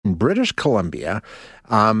British Columbia,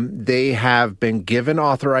 they have been given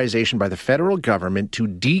authorization by the federal government to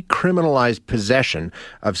decriminalize possession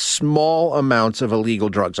of small amounts of illegal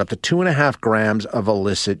drugs, up to 2.5 grams of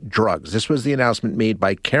illicit drugs. This was the announcement made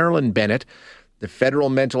by Carolyn Bennett, the federal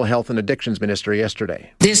mental health and addictions minister,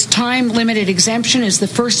 yesterday. This time-limited exemption is the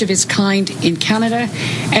first of its kind in Canada,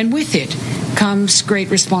 and with it comes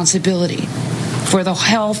great responsibility for the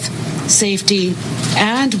health, safety,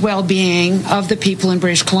 and well-being of the people in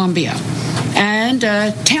British Columbia, and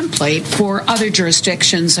a template for other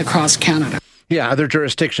jurisdictions across Canada. Yeah, other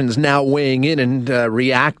jurisdictions now weighing in and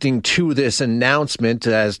reacting to this announcement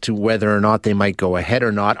as to whether or not they might go ahead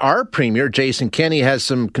or not. Our Premier, Jason Kenney, has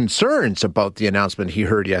some concerns about the announcement he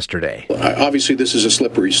heard yesterday. Obviously, this is a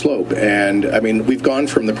slippery slope. And, I mean, we've gone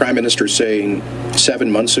from the Prime Minister saying 7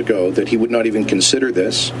 months ago that he would not even consider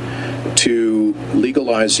this to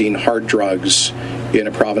legalizing hard drugs in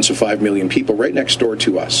a province of 5 million people right next door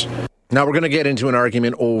to us. Now, we're going to get into an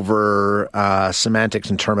argument over semantics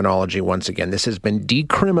and terminology once again. This has been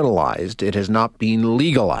decriminalized. It has not been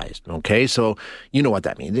legalized, okay? So you know what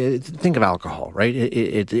that means. Think of alcohol, right?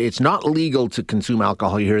 It's not legal to consume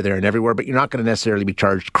alcohol here, there, and everywhere, but you're not going to necessarily be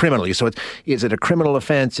charged criminally. So is it a criminal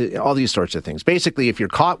offense? All these sorts of things. Basically, if you're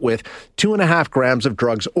caught with 2.5 grams of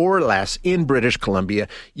drugs or less in British Columbia,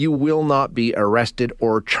 you will not be arrested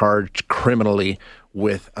or charged criminally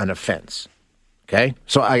with an offense. Okay,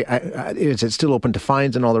 so is it still open to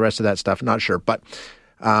fines and all the rest of that stuff? Not sure, but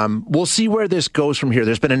we'll see where this goes from here.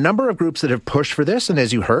 There's been a number of groups that have pushed for this, and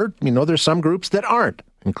as you heard, there's some groups that aren't,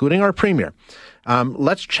 including our Premier.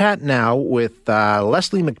 Let's chat now with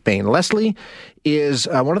Leslie McBain. Leslie is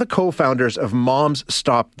one of the co-founders of Moms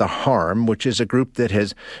Stop the Harm, which is a group that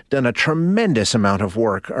has done a tremendous amount of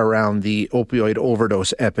work around the opioid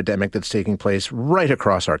overdose epidemic that's taking place right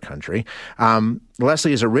across our country.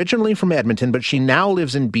 Leslie is originally from Edmonton, but she now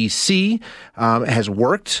lives in BC, has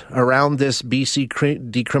worked around this BC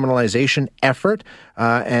decriminalization effort,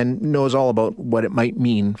 and knows all about what it might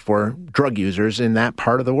mean for drug users in that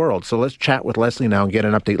part of the world. So let's chat with Leslie now and get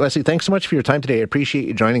an update. Leslie, thanks so much for your time today. I appreciate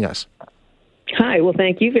you joining us. Hi, well,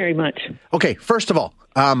 thank you very much. Okay, first of all,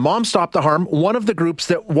 Moms Stop the Harm, one of the groups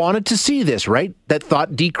that wanted to see this, right? That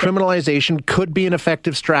thought decriminalization could be an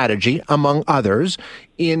effective strategy, among others,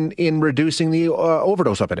 in reducing the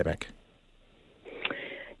overdose epidemic.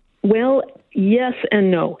 Well, yes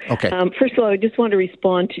and no. Okay. First of all, I just want to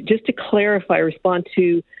respond to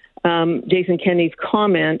Jason Kenney's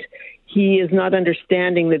comment. He is not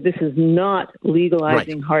understanding that this is not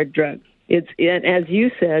legalizing hard drugs. As you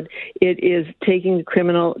said, it is taking the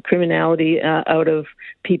criminality out of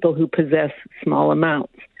people who possess small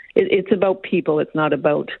amounts. It's about people. It's not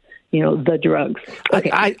about, the drugs. Okay.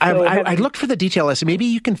 I looked for the detail, Leslie. Maybe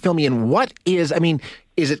you can fill me in. Is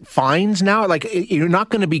it fines now? Like, you're not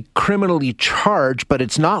going to be criminally charged, but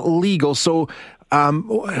it's not legal. So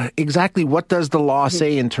exactly what does the law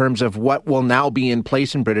say in terms of what will now be in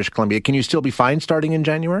place in British Columbia? Can you still be fined starting in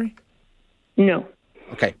January? No.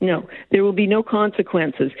 Okay. No, there will be no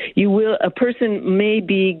consequences. A person may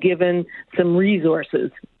be given some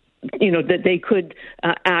resources, that they could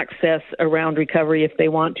access around recovery if they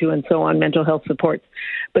want to, and so on, mental health supports.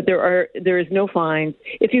 But there is no fines.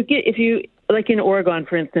 If you like in Oregon,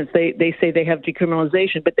 for instance, they say they have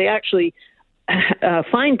decriminalization, but they actually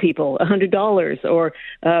fine people $100, or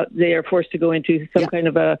they are forced to go into some kind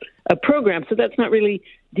of a program. So that's not really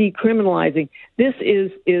decriminalizing. This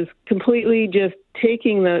is completely just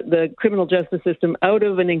taking the criminal justice system out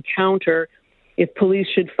of an encounter if police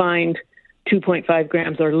should find 2.5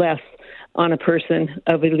 grams or less on a person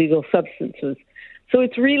of illegal substances. So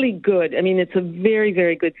it's really good. I mean, it's a very,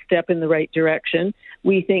 very good step in the right direction.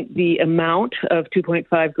 We think the amount of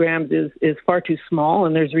 2.5 grams is far too small,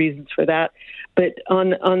 and there's reasons for that. But on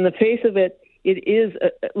the face of it, it is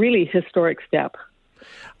a really historic step.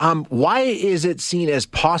 Why is it seen as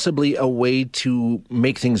possibly a way to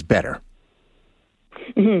make things better?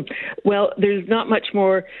 Mm-hmm. Well, there's not much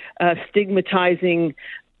more stigmatizing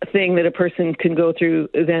thing that a person can go through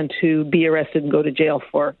than to be arrested and go to jail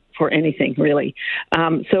for anything, really.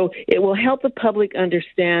 So it will help the public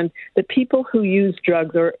understand that people who use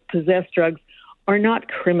drugs or possess drugs are not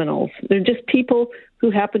criminals. They're just people who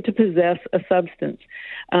happen to possess a substance.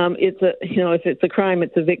 If it's a crime,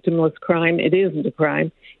 it's a victimless crime. It isn't a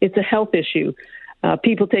crime. It's a health issue.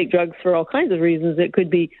 People take drugs for all kinds of reasons. It could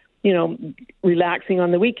be, relaxing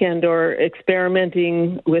on the weekend or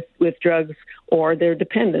experimenting with drugs, or they're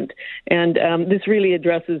dependent. And this really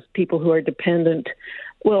addresses people who are dependent.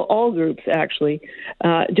 Well, all groups, actually.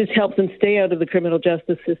 Just helps them stay out of the criminal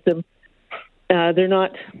justice system. They're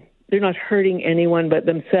not not hurting anyone but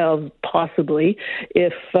themselves, possibly,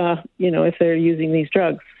 if they're using these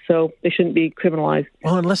drugs. So they shouldn't be criminalized.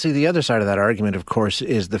 Well, and Leslie, the other side of that argument, of course,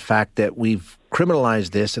 is the fact that we've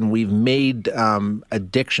criminalized this and we've made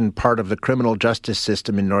addiction part of the criminal justice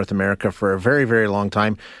system in North America for a very, very long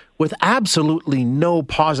time with absolutely no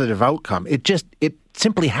positive outcome. It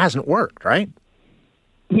simply hasn't worked, right?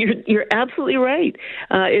 You're absolutely right.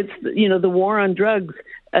 It's the war on drugs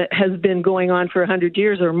has been going on for 100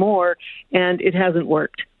 years or more, and it hasn't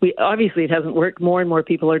worked. Obviously, it hasn't worked. More and more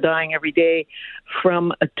people are dying every day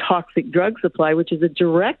from a toxic drug supply, which is a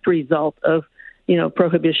direct result of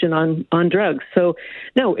prohibition on drugs. So,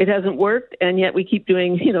 no, it hasn't worked, and yet we keep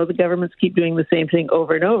doing. The governments keep doing the same thing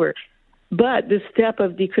over and over. But this step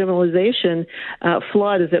of decriminalization,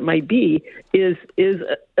 flawed as it might be, is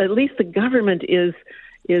at least the government is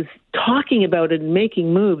talking about it and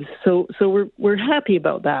making moves. So we're happy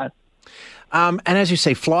about that. And as you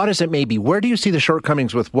say, flawed as it may be, where do you see the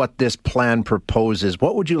shortcomings with what this plan proposes?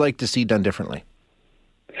 What would you like to see done differently?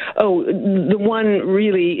 Oh, the one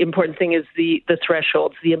really important thing is the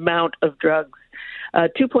thresholds, the amount of drugs.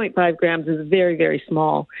 2.5 grams is very, very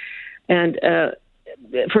small. And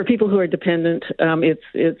for people who are dependent,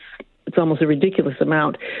 it's almost a ridiculous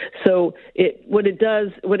amount. So what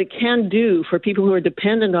it can do for people who are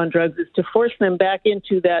dependent on drugs is to force them back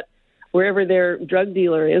into that wherever their drug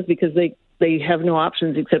dealer is, because they have no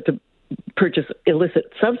options except to purchase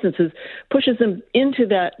illicit substances, pushes them into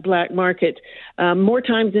that black market more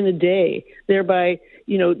times in a day. Thereby,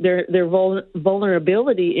 their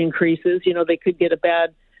vulnerability increases. They could get a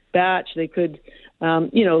bad batch. They could,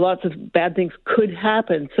 lots of bad things could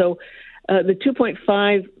happen. So the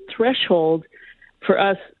 2.5 threshold for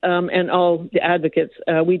us and all the advocates,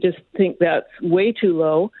 we just think that's way too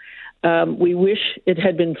low. We wish it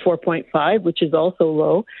had been 4.5, which is also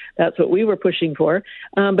low. That's what we were pushing for.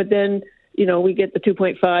 But then, we get the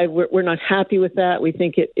 2.5. We're not happy with that. We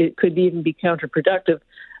think it could even be counterproductive.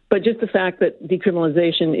 But just the fact that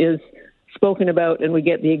decriminalization is spoken about and we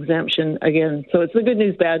get the exemption again. So it's the good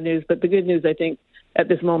news, bad news. But the good news, I think, at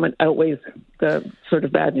this moment outweighs the sort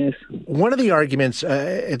of bad news. One of the arguments,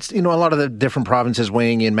 it's, a lot of the different provinces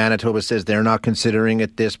weighing in. Manitoba says they're not considering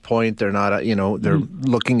at this point. They're not, they're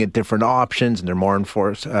looking at different options and they're more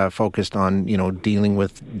focused on, dealing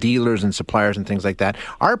with dealers and suppliers and things like that.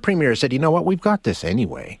 Our premier said, we've got this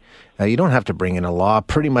anyway. You don't have to bring in a law.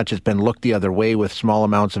 Pretty much it's been looked the other way with small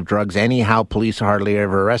amounts of drugs. Anyhow, police hardly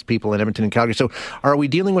ever arrest people in Edmonton and Calgary. So are we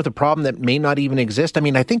dealing with a problem that may not even exist?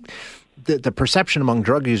 I think the perception among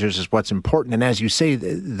drug users is what's important. And as you say,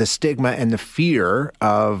 the stigma and the fear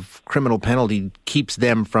of criminal penalty keeps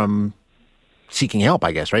them from seeking help,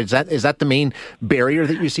 I guess, right? Is that the main barrier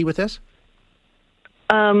that you see with this?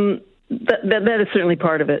 That is certainly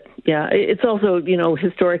part of it. Yeah. It's also,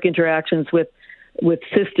 historic interactions with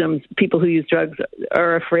systems. People who use drugs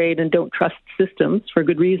are afraid and don't trust systems for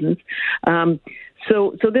good reasons.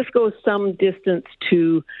 So this goes some distance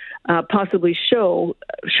to possibly show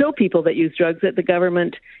people that use drugs that the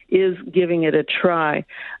government is giving it a try.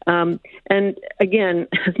 And again,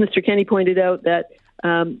 as Mr. Kenney pointed out, that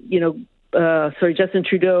Justin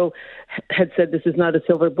Trudeau had said this is not a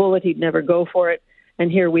silver bullet; he'd never go for it,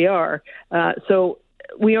 and here we are. So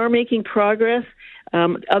we are making progress.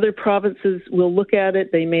 Other provinces will look at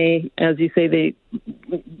it. They may, as you say, they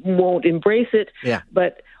won't embrace it. Yeah.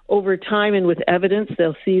 But over time and with evidence,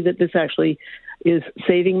 they'll see that this actually is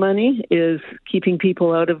saving money, is keeping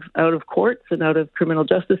people out of courts and out of criminal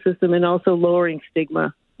justice system, and also lowering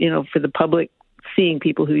stigma, for the public seeing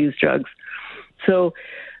people who use drugs. So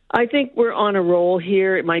I think we're on a roll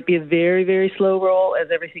here. It might be a very, very slow roll, as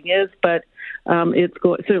everything is, but it's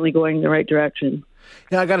certainly going in the right direction.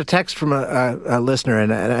 Yeah, I got a text from a listener,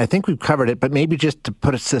 and I think we've covered it, but maybe just to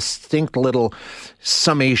put a succinct little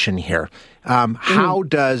summation here. How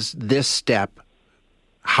does this step,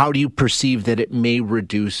 how do you perceive that it may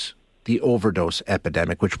reduce the overdose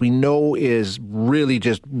epidemic, which we know is really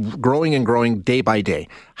just growing and growing day by day?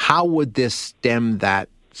 How would this stem that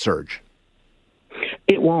surge?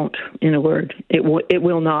 It won't, in a word. It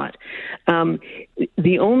will not.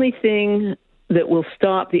 The only thing that will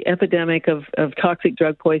stop the epidemic of toxic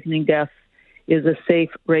drug poisoning deaths is a safe,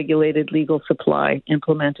 regulated, legal supply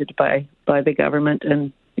implemented by the government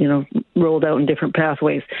and, rolled out in different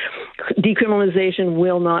pathways. Decriminalization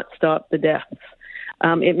will not stop the deaths.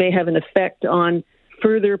 It may have an effect on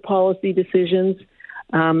further policy decisions,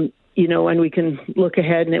 and we can look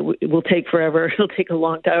ahead, and it will take forever. It'll take a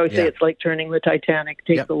long time. I always say it's like turning the Titanic.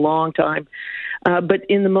 It takes a long time. But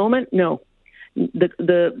in the moment, no.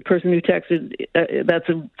 the person who texted, that's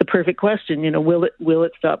the perfect question. Will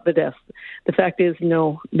it stop the deaths? The fact is,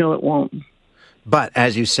 no, it won't. But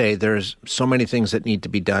as you say, there's so many things that need to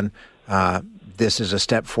be done. This is a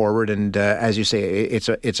step forward, and as you say,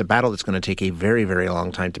 it's a battle that's going to take a very, very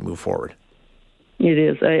long time to move forward. It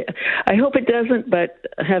is. I hope it doesn't, but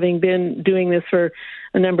having been doing this for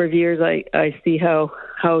a number of years, I see how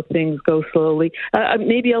things go slowly.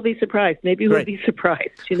 Maybe I'll be surprised. Maybe we'll be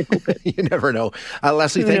surprised. But you never know.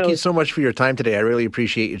 Leslie, thank you so much for your time today. I really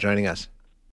appreciate you joining us.